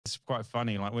It's quite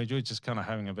funny. Like we're just kind of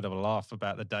having a bit of a laugh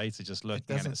about the data, just looking at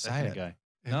it doesn't a second say it. ago.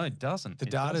 No, it doesn't. The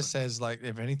It data doesn't. says, like,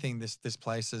 if anything, this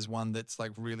place is one that's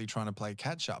like really trying to play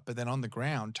catch up, but then on the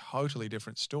ground, totally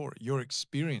different story. Your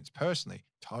experience personally,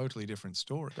 totally different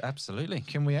story. Absolutely.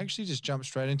 Can we actually just jump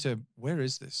straight into, where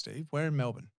is this, Steve? Where in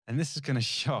Melbourne? And this is going to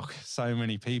shock so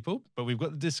many people, but we've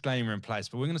got the disclaimer in place.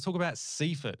 But we're going to talk about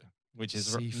Seaford, which is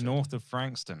Seaford. north of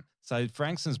Frankston. So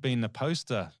Frankston's been the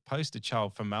poster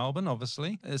child for Melbourne,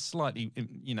 obviously. It's slightly,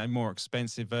 more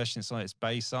expensive version. It's on its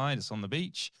bayside. It's on the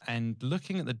beach. And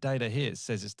looking at the data here, it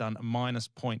says it's done minus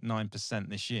 0.9%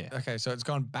 this year. Okay, so it's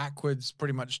gone backwards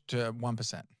pretty much to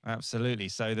 1%. Absolutely.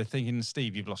 So they're thinking,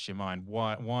 Steve, you've lost your mind.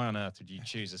 Why on earth would you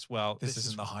choose this? Well, This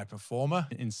isn't the high performer.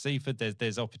 In Seaford,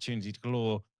 there's opportunity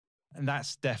galore. And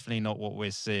that's definitely not what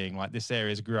we're seeing. Like this area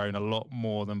has grown a lot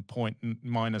more than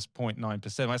minus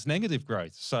 0.9%. That's negative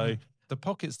growth. So the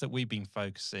pockets that we've been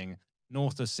focusing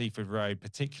north of Seaford Road,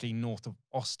 particularly north of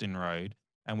Austin Road,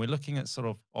 and we're looking at sort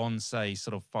of on, say,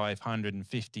 sort of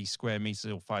 550 square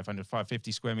meters or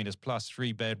 550 square meters plus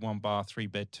 3-bed, 1-bath,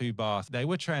 3-bed, 2-bath. They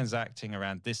were transacting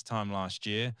around this time last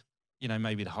year,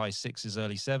 maybe the high 6s,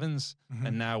 early 7s.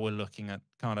 And now we're looking at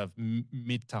kind of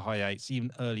mid to high 8s,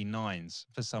 even early 9s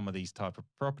for some of these type of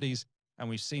properties. And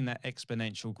we've seen that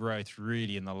exponential growth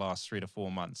really in the last 3 to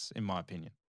 4 months, in my opinion.